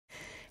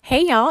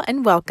Hey y'all,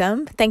 and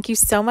welcome. Thank you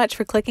so much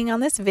for clicking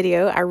on this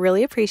video. I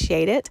really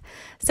appreciate it.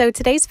 So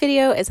today's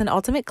video is an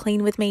ultimate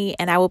clean with me,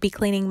 and I will be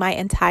cleaning my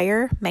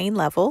entire main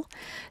level.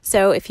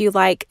 So if you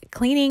like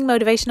cleaning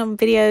motivational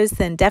videos,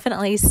 then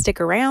definitely stick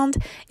around.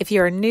 If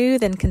you are new,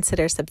 then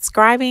consider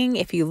subscribing.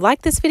 If you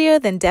like this video,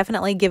 then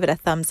definitely give it a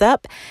thumbs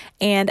up.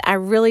 And I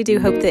really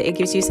do hope that it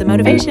gives you some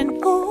motivation.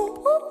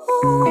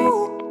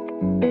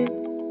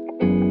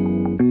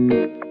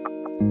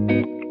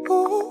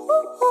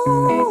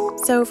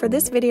 So for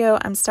this video,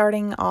 I'm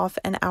starting off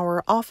in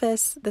our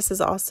office. This is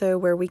also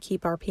where we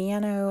keep our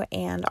piano,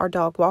 and our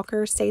dog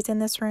Walker stays in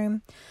this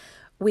room.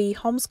 We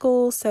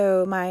homeschool,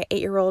 so my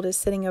 8-year-old is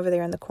sitting over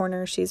there in the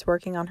corner. She's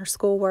working on her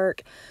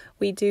schoolwork.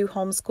 We do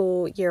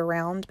homeschool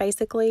year-round,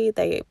 basically.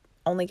 They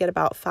only get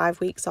about 5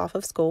 weeks off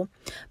of school.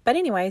 But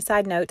anyway,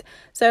 side note,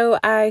 so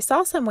I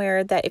saw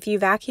somewhere that if you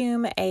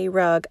vacuum a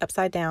rug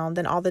upside down,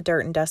 then all the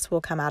dirt and dust will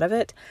come out of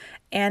it.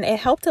 And it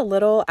helped a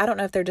little. I don't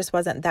know if there just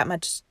wasn't that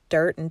much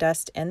dirt and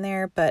dust in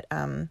there, but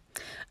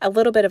a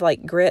little bit of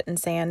like grit and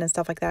sand and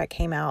stuff like that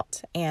came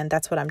out. And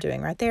that's what I'm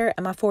doing right there.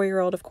 And my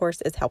 4-year-old, of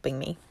course, is helping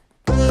me.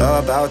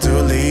 About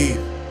to leave,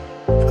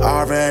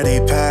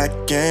 already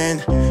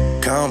packing,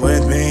 come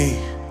with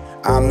me.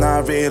 I'm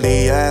not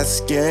really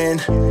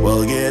asking,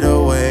 we'll get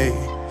away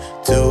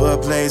to a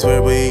place where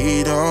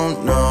we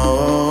don't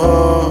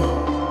know.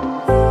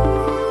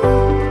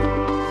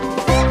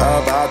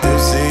 About to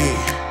see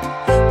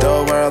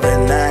the world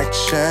in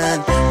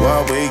action,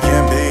 what we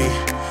can be,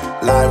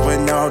 life with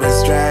no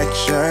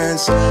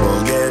distractions.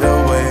 We'll get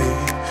away,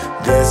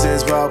 this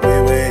is what we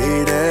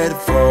waited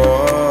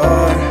for.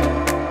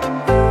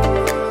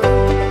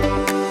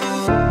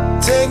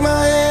 Take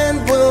my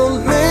hand, we'll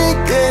make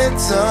it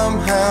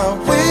somehow.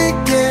 We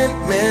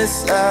can't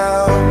miss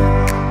out.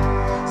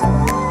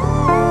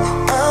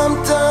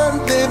 I'm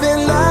done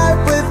living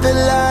life with the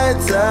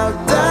lights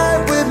out. Die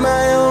with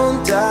my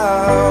own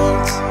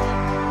doubts.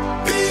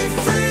 Be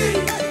free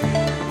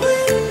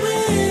with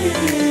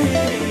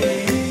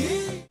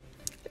me.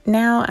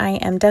 Now I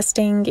am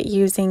dusting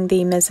using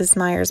the Mrs.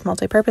 Meyers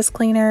Multipurpose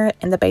Cleaner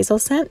in the Basil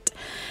scent.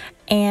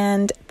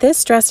 And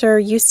this dresser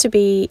used to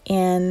be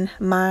in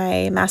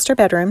my master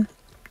bedroom,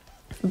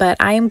 but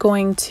I am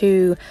going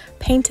to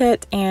paint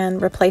it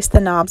and replace the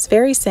knobs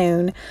very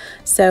soon.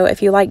 So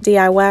if you like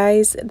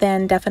DIYs,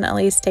 then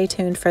definitely stay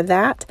tuned for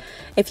that.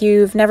 If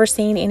you've never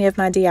seen any of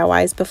my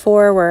DIYs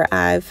before where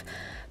I've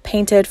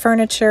painted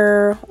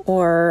furniture,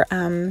 or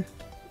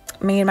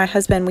me and my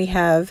husband, we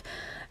have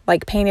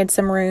like painted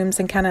some rooms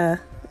and kind of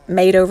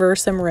made over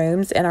some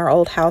rooms in our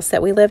old house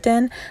that we lived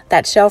in.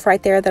 That shelf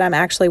right there that I'm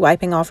actually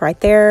wiping off right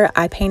there,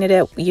 I painted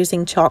it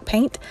using chalk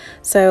paint.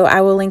 So I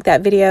will link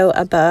that video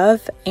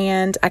above,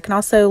 and I can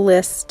also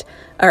link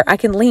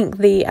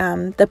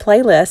the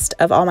playlist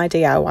of all my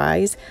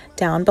DIYs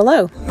down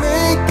below.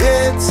 Make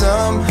it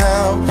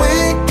somehow,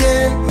 we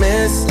can't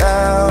miss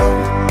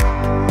out.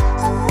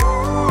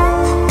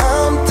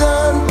 I'm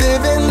done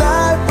living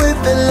life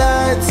with the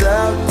lights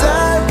out.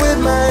 Die with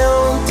my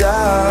own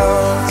doubts.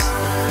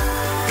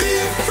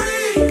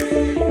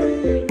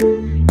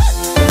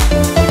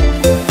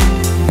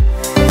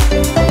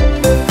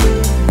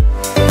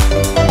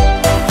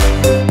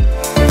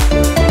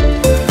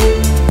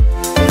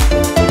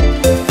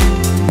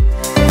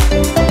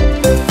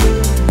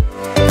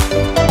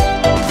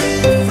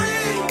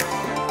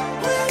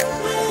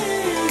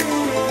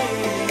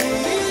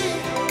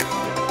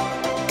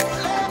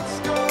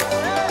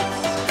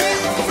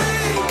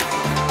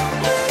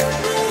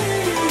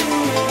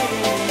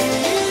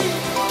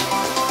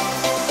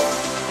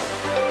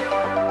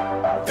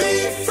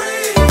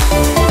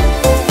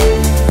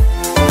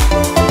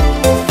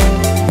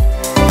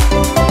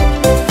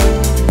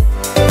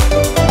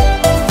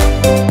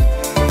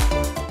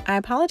 I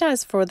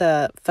apologize for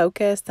the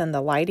focus and the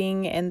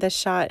lighting in this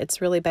shot.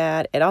 It's really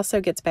bad. It also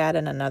gets bad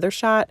in another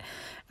shot.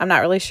 I'm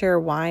not really sure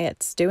why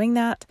it's doing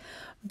that.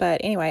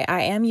 But anyway,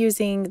 I am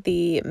using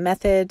the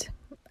Method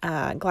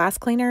glass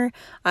cleaner.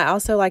 I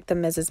also like the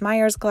Mrs.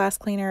 Meyers glass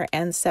cleaner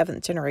and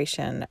 7th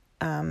generation.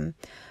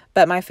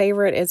 But my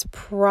favorite is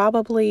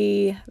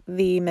probably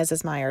the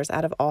Mrs. Meyers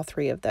out of all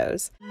 3 of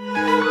those.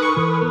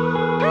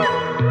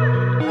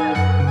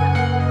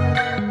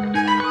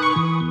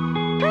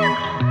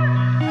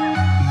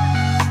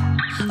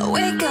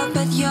 Wake up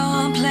at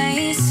your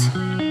place,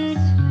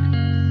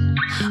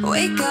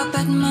 wake up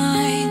at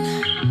mine.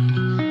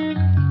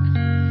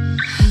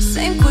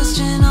 Same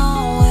question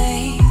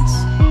always.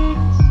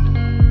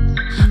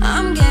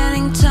 I'm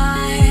getting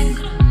tired.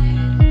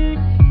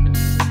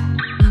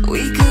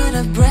 We could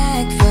have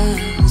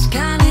breakfast,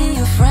 counting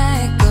your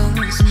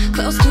freckles,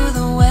 close to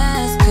the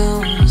west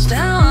coast.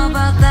 How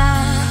about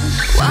that?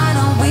 Why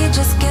don't we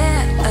just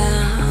get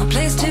a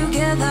place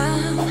together?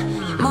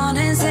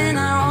 Mornings in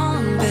our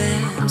own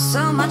bed,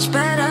 so much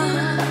better.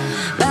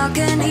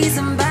 Balconies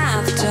and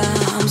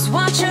bathtubs,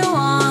 what you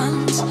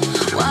want?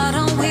 Why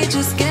don't we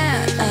just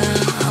get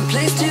a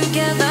place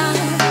together?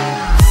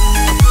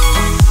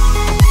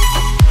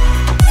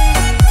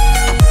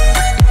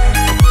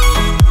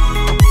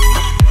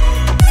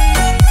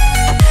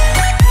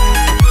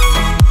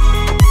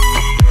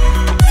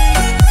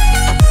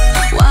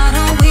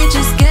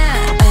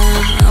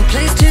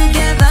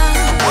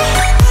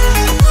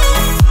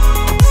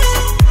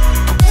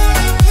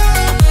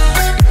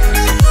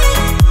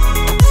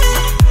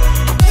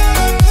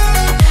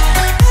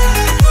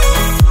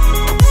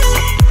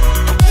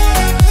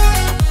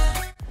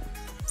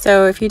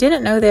 So if you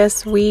didn't know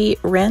this, we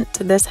rent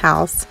this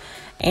house,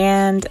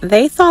 and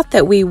they thought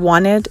that we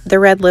wanted the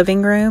red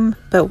living room,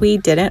 but we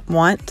didn't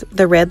want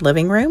the red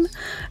living room.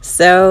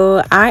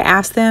 So I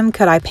asked them,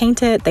 could I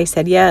paint it? They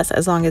said yes,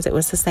 as long as it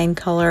was the same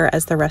color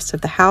as the rest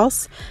of the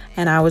house.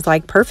 And I was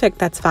like, perfect,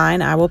 that's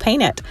fine, I will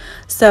paint it.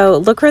 So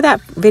look for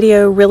that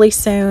video really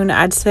soon.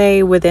 I'd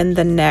say within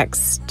the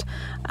next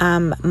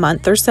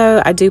month or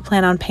so. I do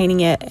plan on painting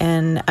it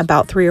in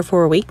about 3 or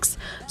 4 weeks.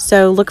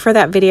 So look for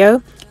that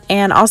video.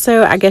 And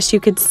also, I guess you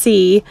could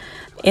see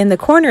in the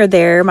corner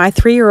there, my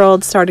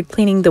 3-year-old started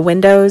cleaning the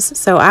windows,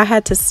 so I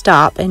had to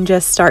stop and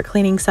just start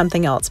cleaning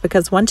something else,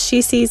 because once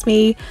she sees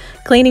me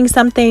cleaning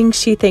something,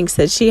 she thinks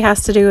that she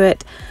has to do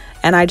it,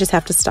 and I just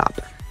have to stop.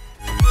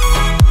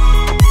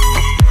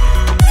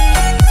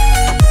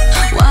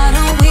 Why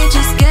don't we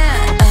just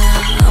get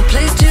a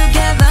place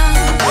together?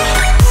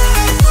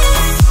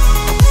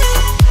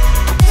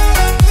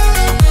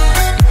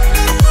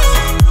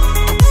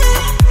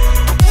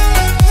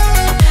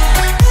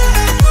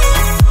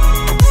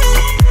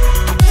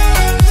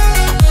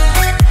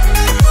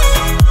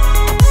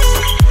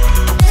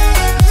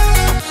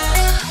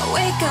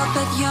 Wake up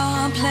at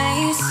your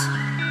place,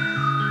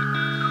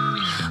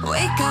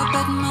 wake up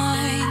at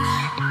mine.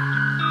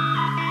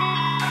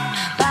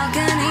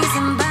 Balconies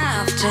and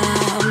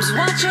bathtubs,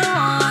 what you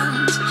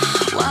want?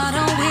 Why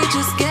don't we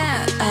just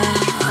get a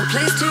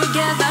place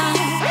together?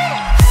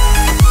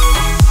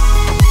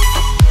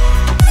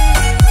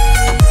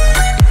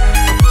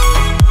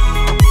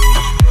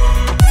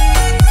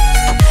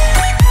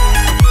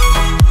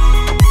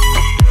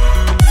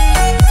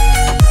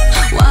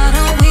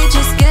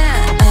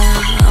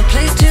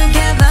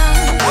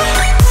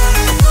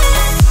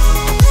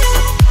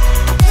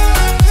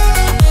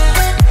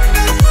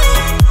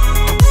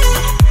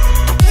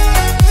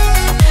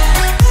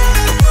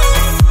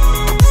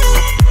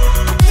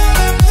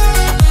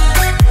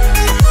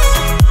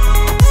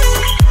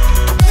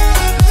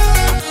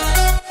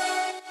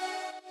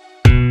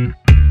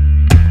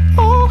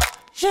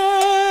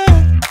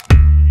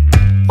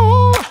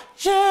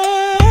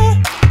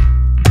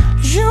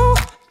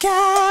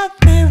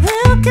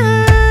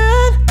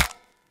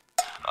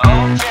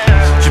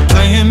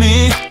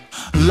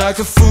 Like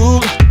a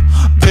fool,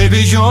 baby,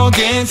 your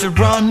games are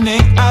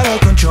running out of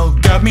control.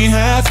 Got me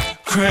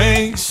half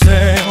crazy,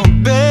 oh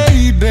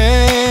baby.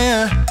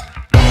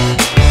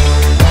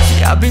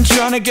 See, I've been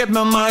trying to get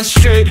my mind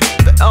straight,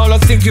 but all I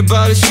think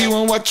about is you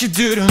and what you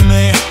do to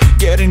me.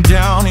 Getting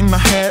down in my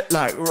head,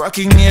 like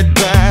rocking it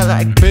back,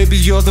 like baby,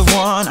 you're the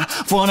one I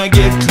wanna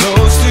get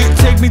close to.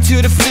 Take me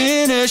to the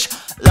finish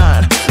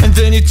line, and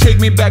then you take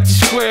me back to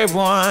square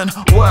one.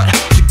 What?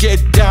 You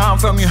get down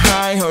from your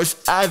high horse,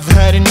 I've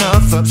had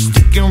enough of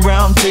sticking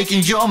around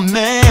taking your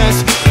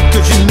mess.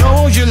 Cause you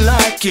know you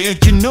like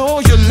it, you know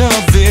you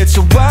love it,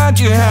 so why'd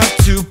you have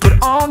to put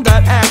on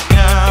that act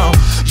now?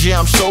 Yeah,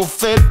 I'm so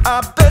fed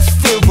up, I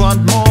still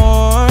want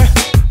more.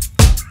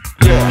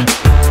 Yeah.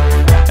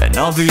 And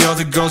all the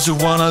other girls who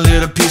want a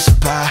little piece of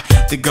pie,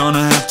 they're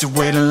gonna have to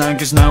wait in line,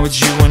 cause now it's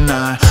you and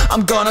I.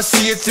 I'm gonna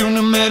see it through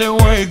no matter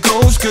where it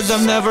goes, cause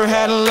I've never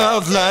had a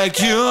love like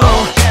you.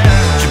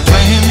 You're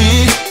playing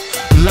me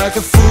like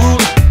a fool,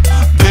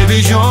 baby,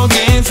 your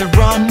games are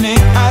running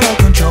out of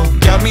control.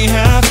 Got me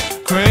half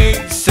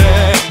crazy,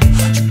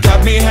 you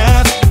got me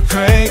half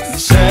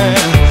crazy.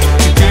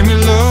 You gave me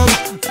love,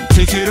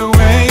 take it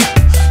away.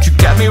 You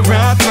got me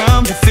wrapped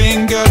around your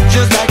finger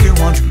just like you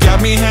want. You got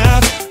me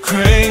half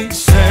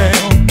crazy,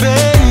 oh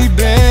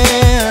baby.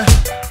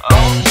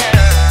 Oh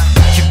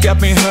yeah. You got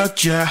me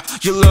hooked, yeah.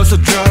 Your love's a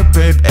drug,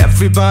 babe.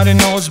 Everybody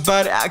knows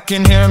about it. I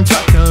can hear him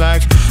talking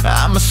like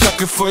I'm a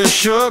sucker for your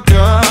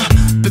sugar,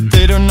 but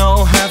they don't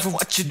know half of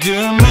what you do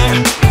to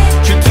me.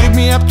 You take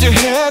me up to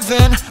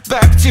heaven,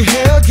 back to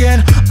hell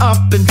again,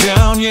 up and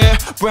down, yeah,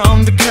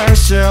 round the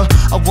carousel.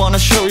 I wanna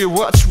show you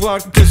what's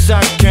what, cause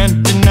I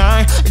can't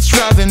deny it's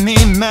driving me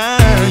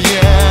mad,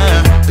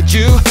 yeah. But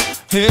you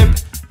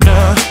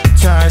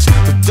hypnotized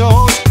with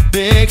those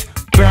big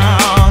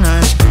brown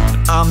eyes.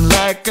 I'm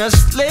like a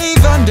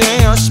slave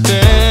under your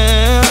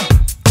spell.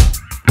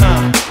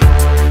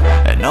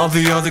 And all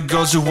the other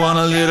girls who want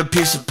a little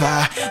piece of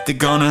pie, they're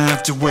gonna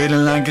have to wait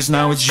in line, cause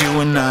now it's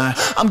you and I.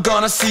 I'm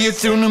gonna see it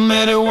through no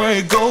matter where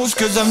it goes,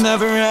 cause I've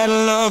never had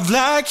a love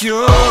like you.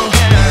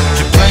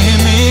 You're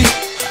playing me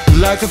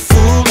like a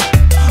fool,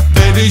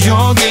 baby,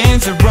 your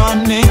games are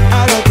running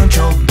out of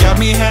control. Got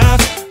me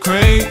half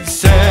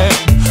crazy,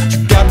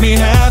 you got me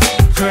half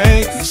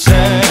crazy.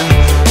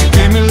 You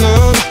gave me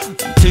love,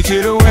 take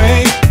it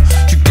away.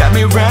 You got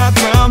me wrapped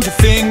around your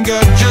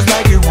finger just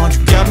like you want.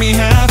 You got me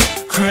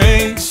half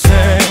crazy,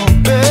 oh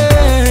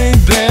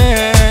baby.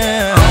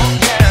 Oh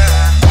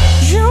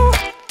yeah. You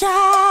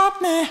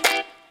got me,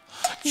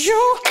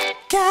 you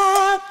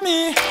got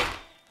me,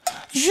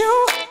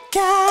 you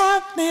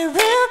got me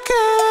real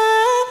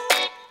good.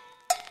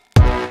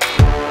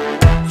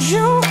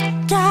 You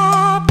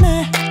got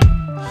me,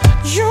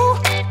 you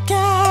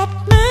got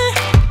me,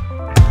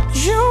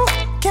 you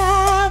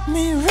got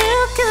me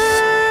real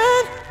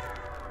good.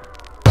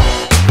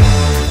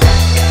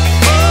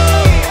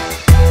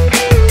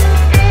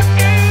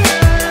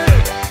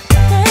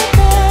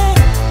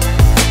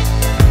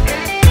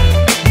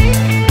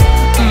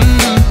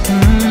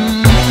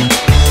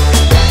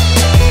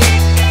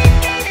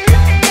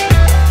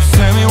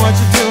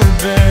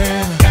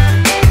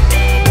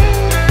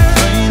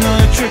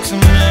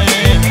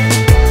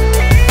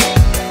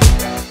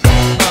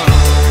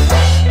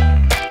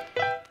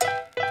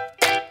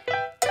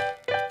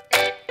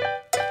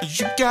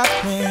 You got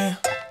me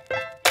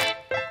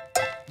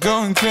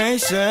going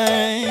crazy.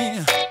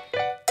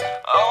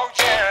 Oh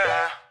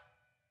yeah.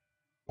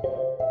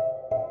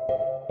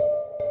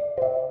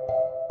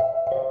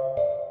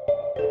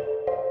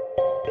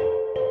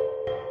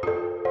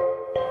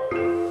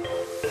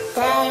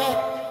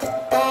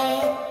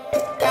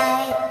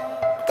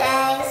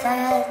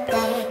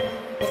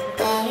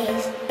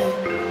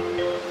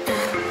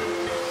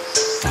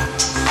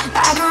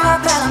 I grew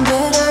up and I'm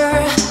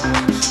bitter.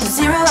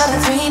 0 out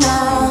of 3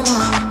 now.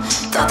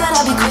 Thought that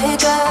I'd be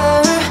quicker,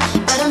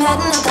 but I'm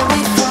heading out that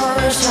way for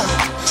sure.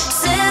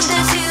 Said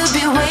that you'd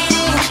be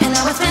waiting, and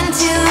now it's been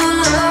too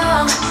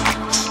long.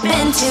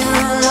 Been too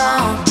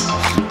long.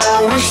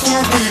 I wish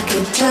that we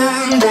could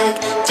turn back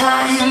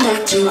time,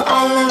 back to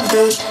all of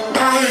those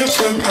nights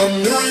when I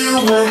knew you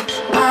were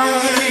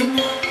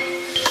mine.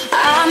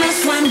 I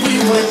miss when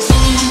we were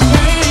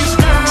teenage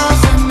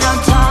girls and now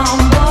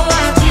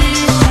tomboy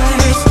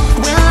t-shirts.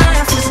 When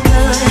life was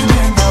good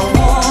and the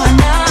worn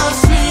out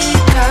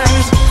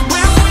sneakers.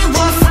 When we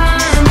were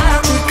fine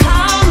about the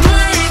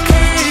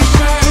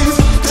complications.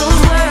 Those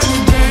were the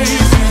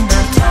days in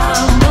the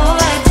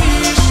tomboy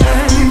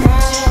t-shirts.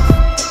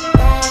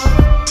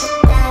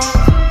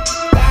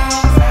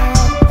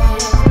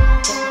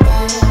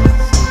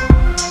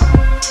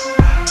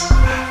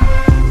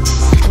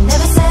 I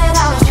never said I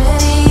was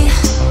ready,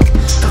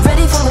 but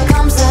ready for what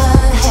comes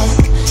ahead.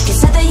 You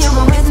said that you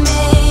were with me.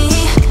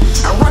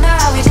 I wonder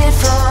how we did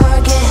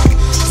forget.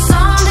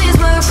 Some days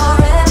were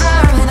forever,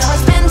 and now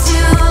it's been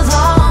too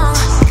long.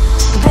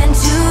 Been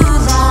too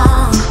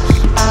long.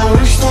 I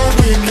wish that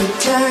we could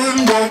turn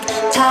back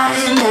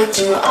time, back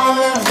to all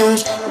of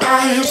those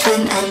nights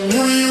when I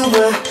knew you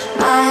were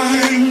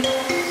mine.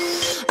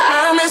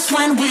 I miss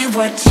when we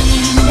were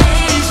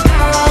teenage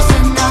girls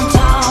and now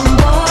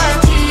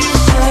tomboy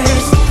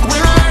t-shirts.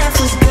 When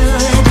life was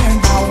good and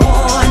the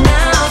worn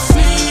out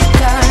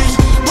sneakers.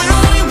 When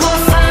we were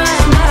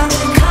fine about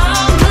the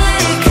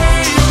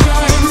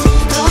complications.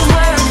 Those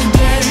were the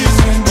days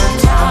in the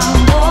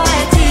tomboy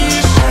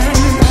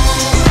t-shirts.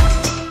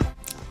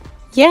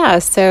 Yeah,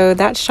 so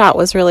that shot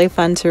was really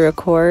fun to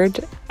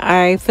record.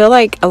 I feel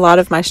like a lot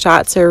of my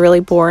shots are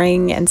really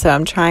boring, and so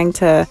I'm trying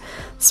to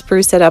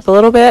spruce it up a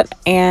little bit.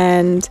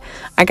 And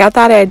I got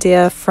that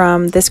idea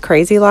from This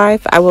Crazy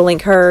Life. I will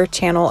link her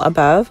channel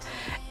above.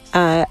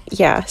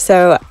 Yeah,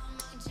 so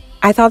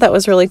I thought that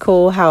was really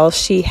cool how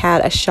she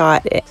had a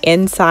shot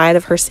inside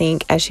of her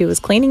sink as she was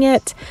cleaning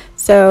it.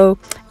 So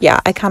yeah,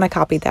 I kind of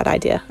copied that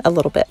idea a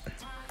little bit.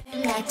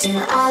 Back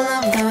to all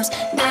of those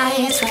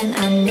nights when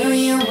I knew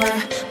you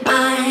were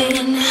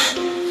mine.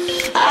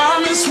 I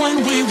miss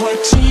when we were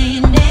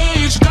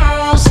teenage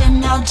girls and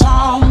now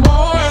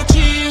tomboy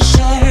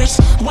t-shirts.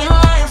 When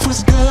life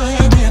was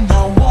good in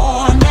the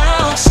worn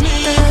out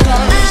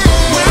sneakers.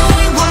 When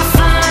we were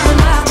fine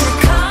about the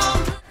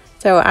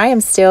So I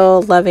am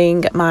still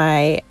loving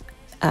my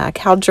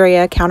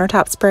Caldrea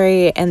countertop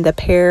spray and the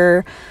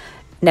Pear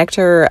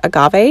Nectar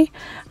Agave.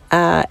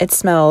 It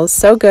smells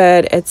so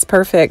good. It's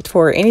perfect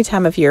for any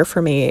time of year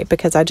for me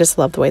because I just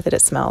love the way that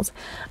it smells.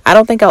 I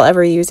don't think I'll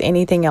ever use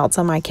anything else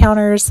on my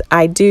counters.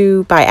 I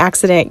do by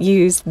accident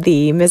use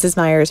the Mrs.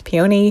 Meyers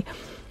Peony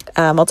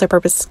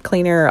multi-purpose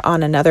cleaner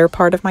on another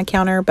part of my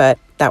counter, but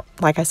that,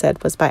 like I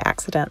said, was by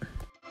accident.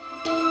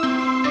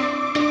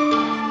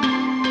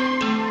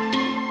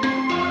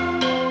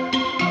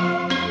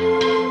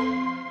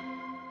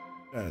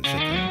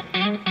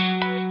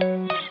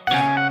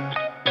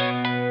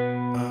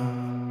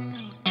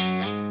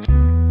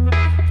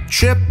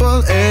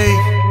 AAA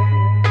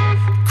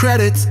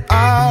credits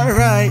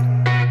alright.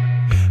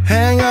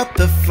 Hang up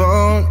the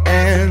phone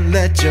and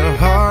let your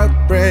heart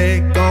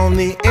break.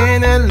 Only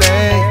in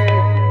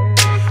LA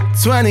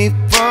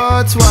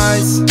 24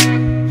 twice.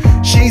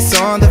 She's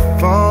on the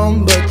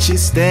phone but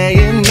she's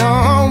staying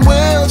on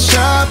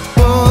Wilshire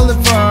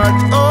Boulevard.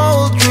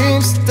 Old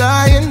dreams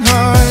dying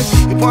hard.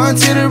 He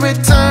wants you to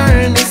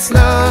return this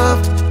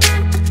love.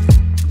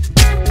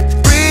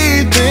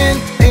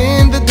 Breathing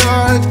in the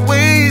dark,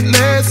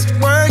 weightless,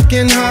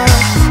 working hard.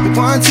 He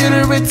wants you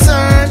to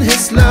return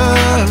his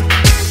love.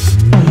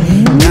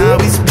 Now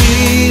he's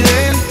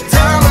bleeding,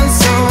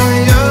 diamonds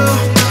on you.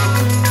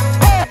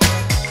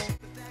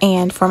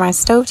 And for my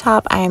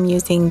stovetop, I am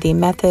using the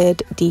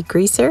Method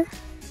DeGreaser.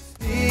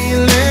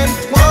 Feeling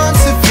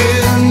wants to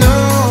feel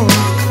known,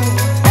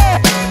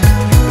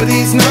 but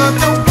he's not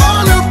the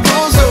one who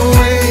pulls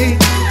away.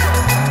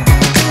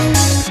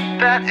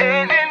 That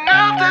ain't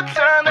enough to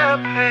turn the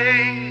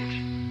page.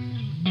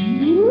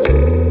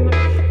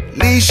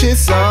 Leash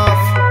is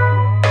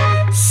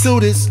off,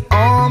 suit is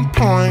on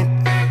point.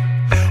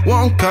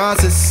 Won't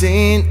cause a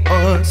scene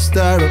or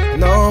stir up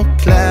no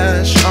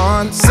clash.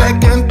 On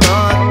second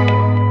thought,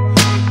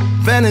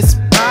 Venice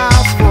by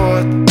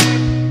 4th,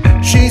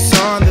 she's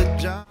on the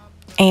job.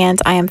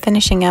 And I am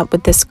finishing up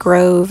with this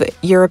Grove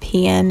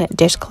European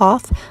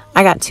dishcloth.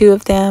 I got 2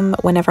 of them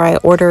whenever I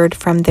ordered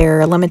from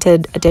their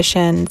limited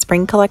edition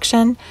spring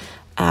collection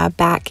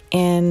back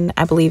in,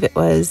 I believe it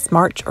was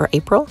March or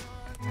April.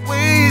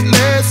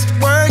 Weightless,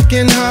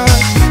 working hard.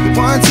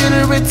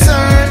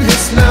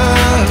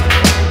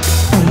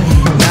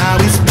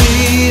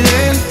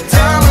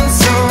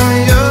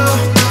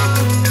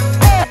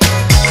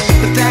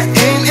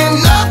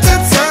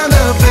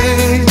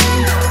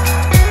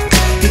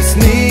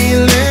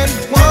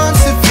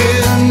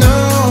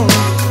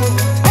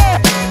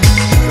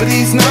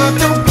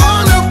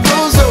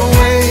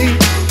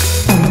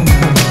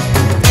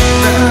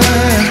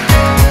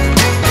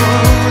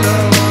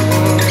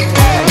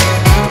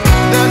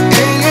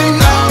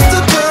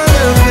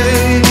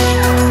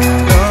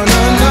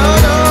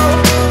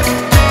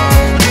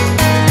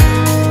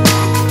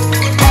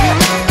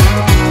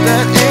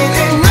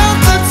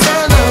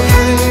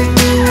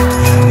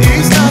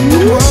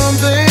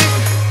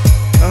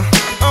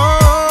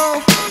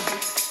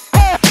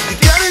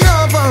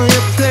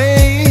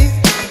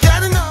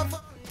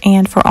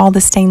 all the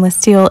stainless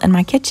steel in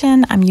my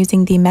kitchen, I'm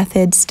using the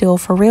Method Steel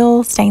For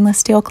Real stainless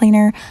steel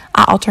cleaner.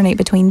 I alternate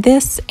between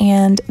this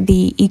and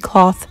the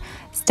eCloth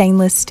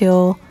stainless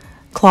steel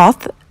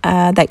cloth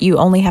that you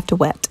only have to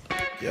wet.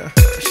 Yeah,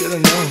 I should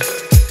have known.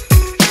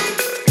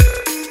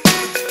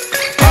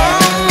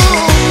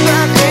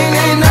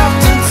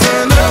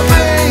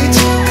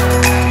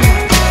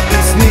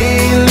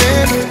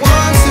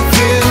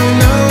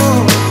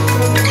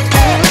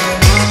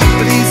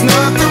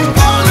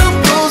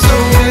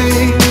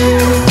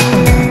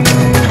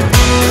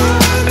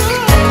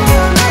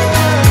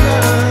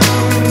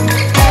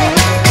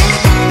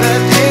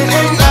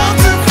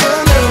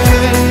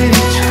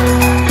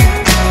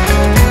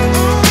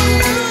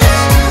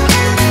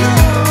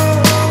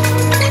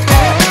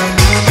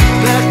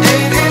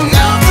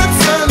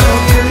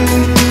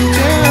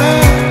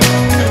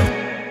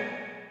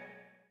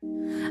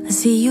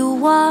 See you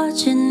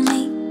watching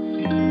me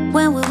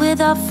when we're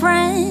with our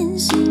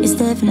friends. It's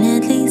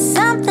definitely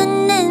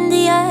something in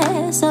the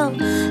air. So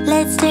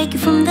let's take it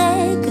from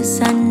there,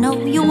 'cause I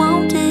know you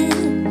want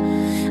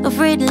it.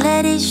 Afraid to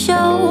let it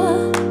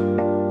show,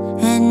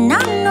 and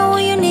I know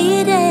you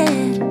need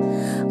it.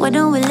 Why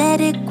don't we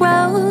let it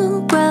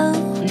grow, grow,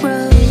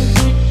 grow?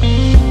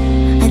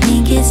 I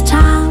think it's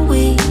time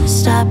we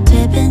stop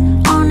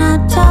tipping on our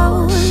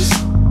toes.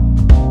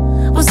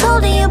 What's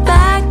holding you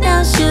back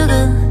now,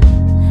 sugar?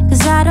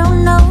 'Cause I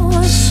don't know,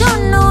 I sure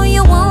know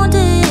you want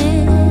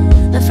it.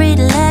 Afraid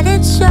to let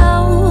it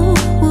show,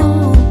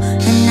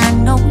 and I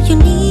know you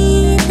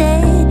need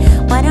it.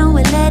 Why don't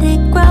we let it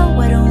grow?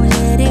 Why don't we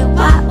let it,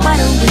 why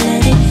don't we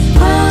let it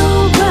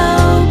grow,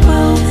 grow,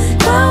 grow,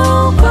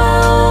 grow,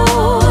 grow?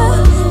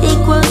 It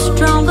grows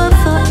stronger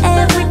for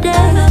every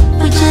day.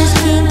 We just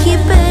can't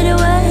keep it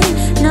away,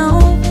 no.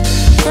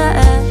 Yeah.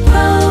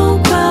 Grow,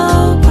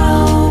 grow,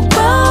 grow,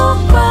 grow,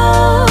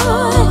 grow.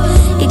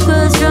 It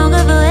grows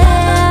stronger for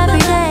every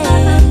day.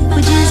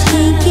 We just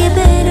can't keep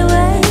it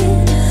away.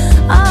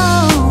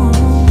 Oh,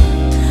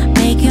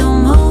 make you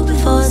move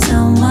before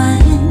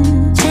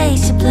someone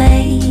takes your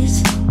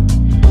place.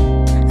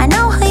 I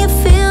know how you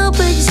feel,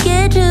 but you're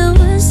scared to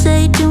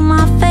say to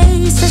my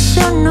face. I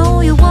sure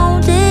know you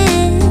want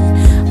it.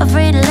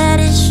 Afraid to let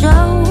it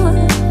show,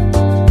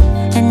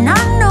 and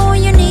I know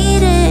you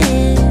need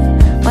it.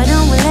 Why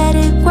don't we let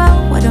it grow?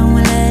 Why don't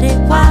we let it,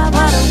 why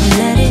don't we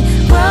let it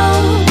grow,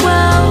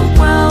 grow,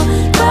 grow,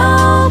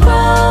 grow,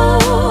 grow?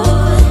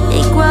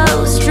 It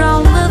grows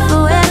stronger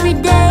for every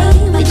day.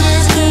 We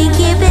just can't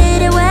keep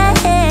it away.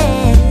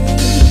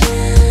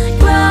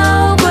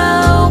 Grow,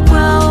 grow,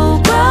 grow,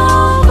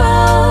 grow,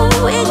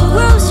 grow. It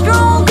grows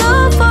stronger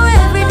for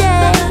every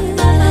day.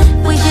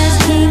 We just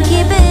can't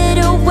keep it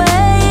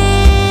away.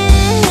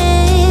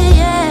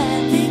 Yeah.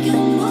 Make you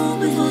move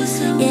before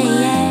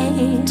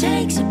someone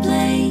takes your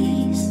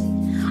place.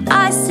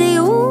 I see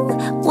you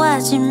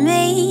watching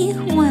me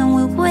when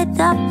we're with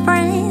our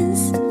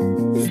friends.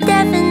 There's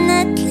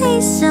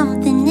definitely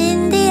something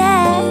in the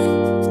air.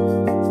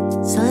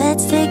 So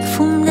let's take it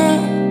from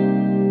there.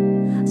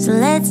 So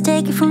let's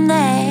take it from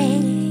there.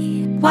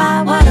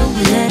 Why don't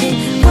we let it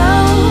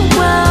grow,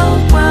 grow,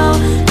 grow,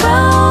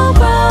 grow,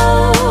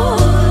 grow?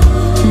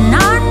 And I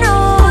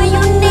know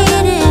you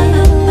need it.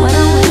 Why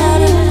don't we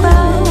let it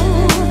grow?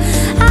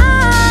 I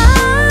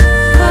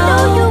know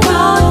you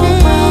want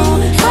it.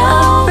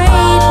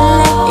 Afraid to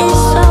let it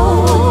show.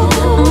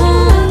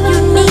 You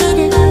need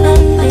it,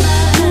 baby.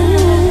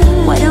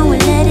 Why don't we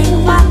let it?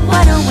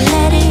 Why don't we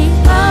let it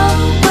grow,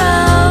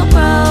 grow,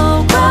 grow,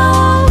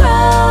 grow,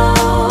 grow?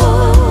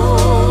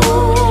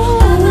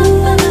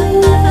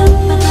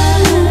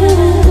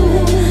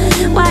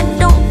 Why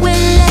don't we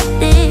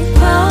let it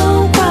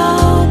grow,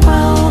 grow,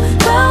 grow,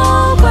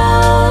 grow, grow?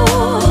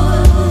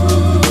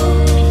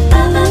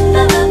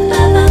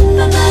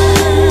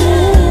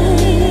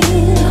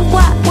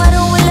 Why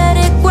don't we let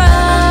it grow?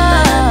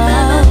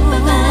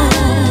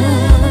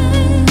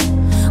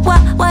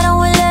 Why don't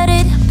we let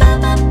it?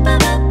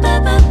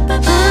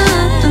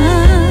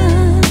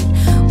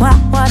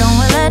 Why don't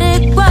we let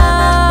it grow?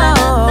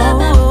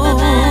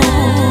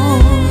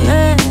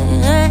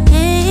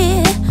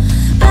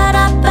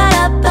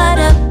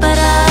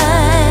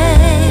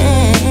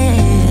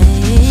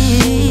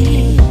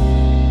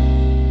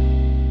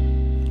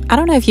 I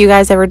don't know if you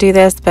guys ever do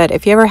this, but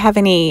if you ever have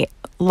any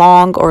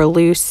long or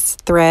loose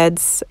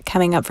threads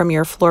coming up from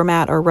your floor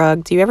mat or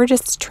rug, do you ever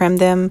just trim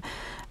them?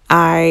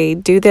 I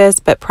do this,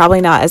 but probably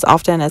not as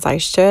often as I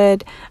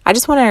should. I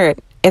just wonder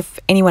if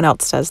anyone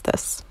else does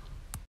this.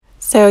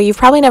 So you've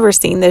probably never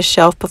seen this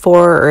shelf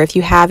before, or if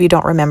you have, you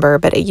don't remember,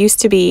 but it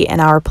used to be in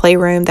our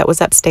playroom that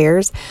was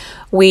upstairs.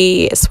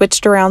 We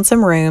switched around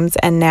some rooms,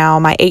 and now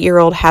my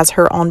 8-year-old has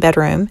her own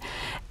bedroom.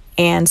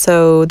 And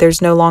so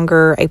there's no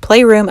longer a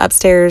playroom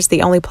upstairs.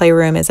 The only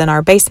playroom is in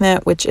our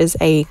basement, which is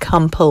a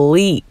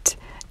complete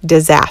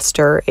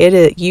disaster.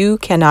 You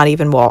cannot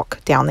even walk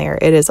down there.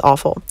 It is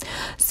awful.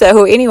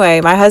 So anyway,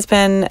 my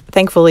husband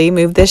thankfully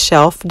moved this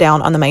shelf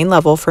down on the main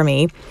level for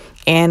me.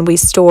 and we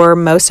store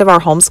most of our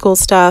homeschool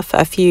stuff.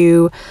 A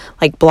few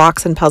like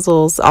blocks and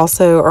puzzles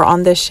also are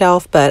on this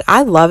shelf, but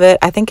I love it.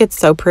 I think it's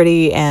so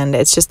pretty, and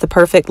it's just the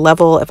perfect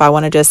level if I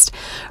want to just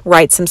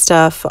write some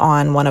stuff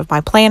on one of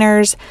my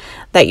planners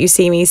that you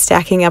see me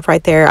stacking up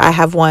right there. I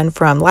have one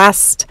from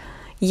last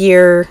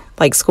year,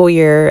 like school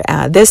year,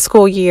 this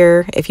school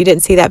year. If you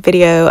didn't see that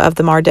video of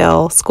the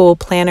Mardell school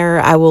planner,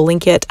 I will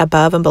link it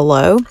above and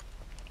below.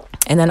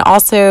 And then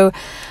also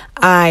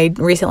I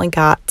recently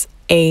got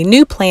a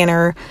new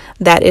planner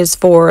that is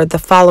for the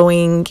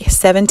following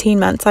 17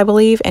 months, I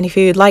believe. And if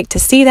you'd like to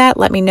see that,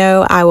 let me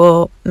know. I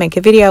will make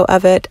a video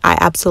of it. I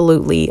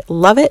absolutely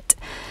love it.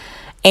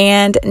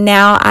 And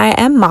now I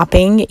am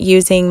mopping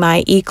using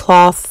my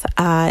eCloth,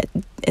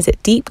 is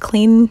it deep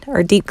clean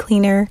or deep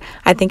cleaner?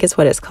 I think is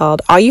what it's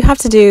called. All you have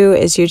to do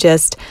is you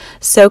just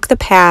soak the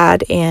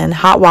pad in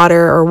hot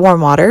water or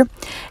warm water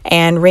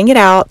and wring it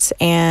out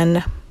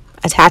and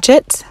attach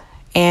it,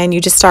 and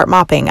you just start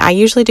mopping. I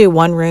usually do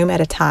one room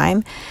at a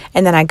time,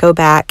 and then I go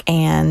back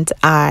and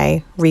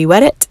I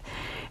re-wet it.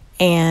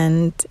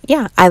 And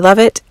yeah, I love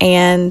it.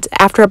 And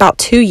after about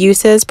 2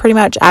 uses, pretty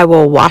much, I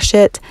will wash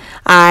it.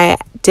 I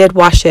did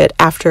wash it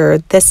after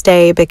this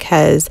day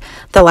because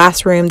the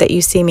last room that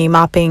you see me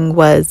mopping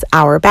was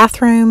our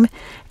bathroom,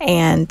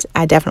 and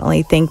I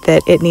definitely think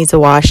that it needs a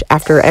wash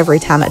after every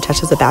time it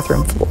touches the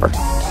bathroom floor.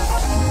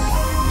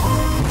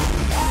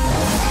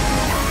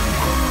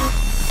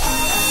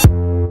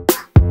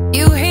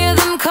 You hear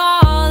them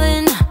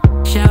calling,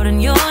 shouting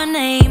your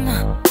name.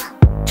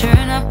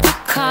 Turn up the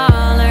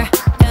collar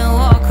and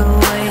walk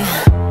away.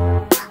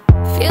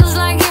 Feels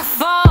like you're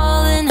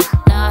falling,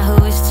 now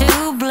who is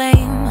to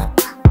blame?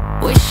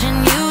 Wishing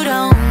you'd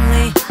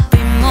only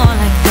be more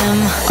like them.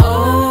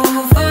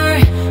 Over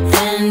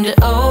and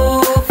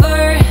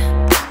over,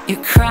 you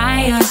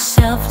cry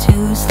yourself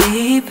to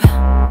sleep,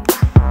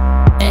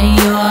 and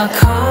you're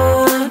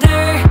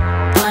colder,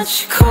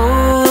 much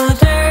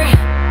colder.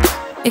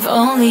 If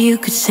only you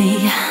could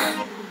see.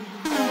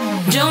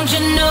 Don't you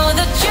know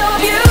that you're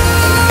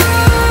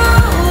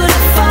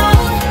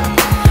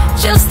beautiful,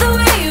 just the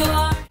way you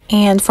are?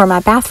 And for my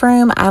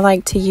bathroom, I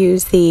like to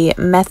use the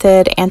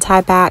Method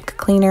Anti-Bac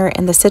cleaner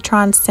in the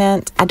Citron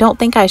scent. I don't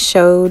think I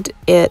showed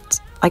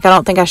it, like I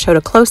don't think I showed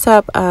a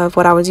close-up of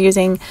what I was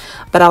using,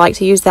 but I like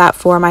to use that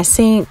for my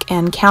sink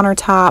and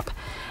countertop.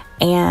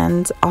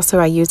 And also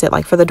I use it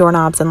like for the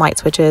doorknobs and light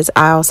switches.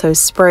 I also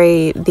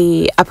spray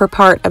the upper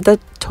part of the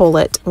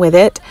toilet with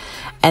it.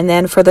 And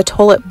then for the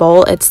toilet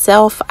bowl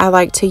itself, I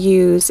like to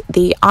use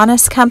the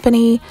Honest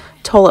Company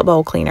toilet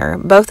bowl cleaner.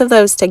 Both of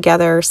those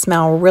together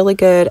smell really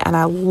good, and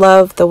I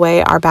love the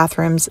way our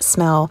bathrooms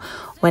smell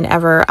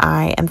whenever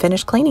I am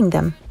finished cleaning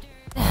them.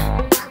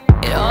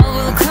 It all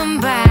will come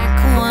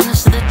back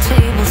once the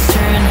tables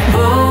turn.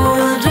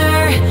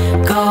 Bolder,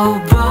 go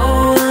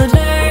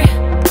bolder.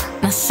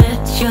 Now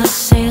set your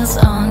sails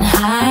on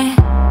high,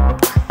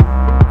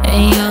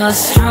 and you're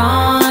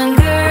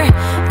stronger,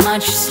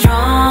 much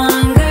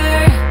stronger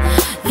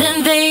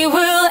than they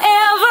will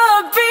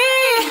ever be.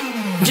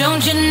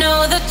 Don't you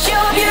know that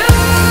you're beautiful,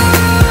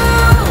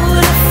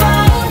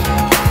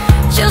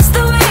 just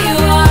the way you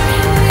are,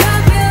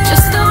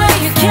 just the way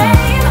you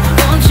came.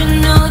 Don't you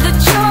know that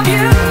you're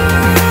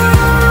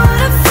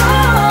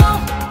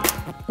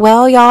beautiful?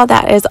 Well, y'all,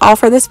 that is all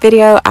for this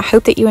video. I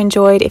hope that you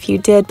enjoyed. If you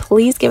did,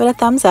 please give it a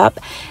thumbs up,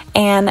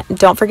 and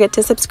don't forget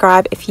to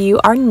subscribe if you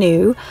are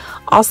new.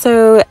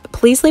 Also,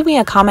 please leave me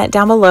a comment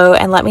down below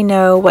and let me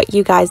know what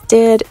you guys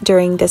did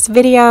during this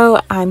video.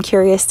 I'm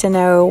curious to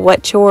know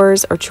what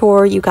chores or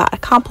chore you got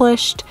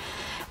accomplished.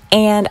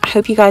 And I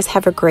hope you guys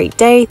have a great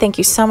day. Thank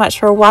you so much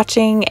for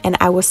watching, and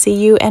I will see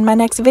you in my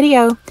next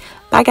video.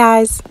 Bye,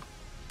 guys.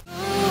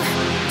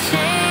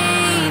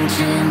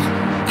 Changing,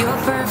 you're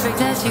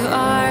perfect as you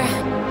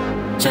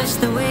are,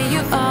 just the way you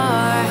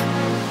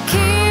are.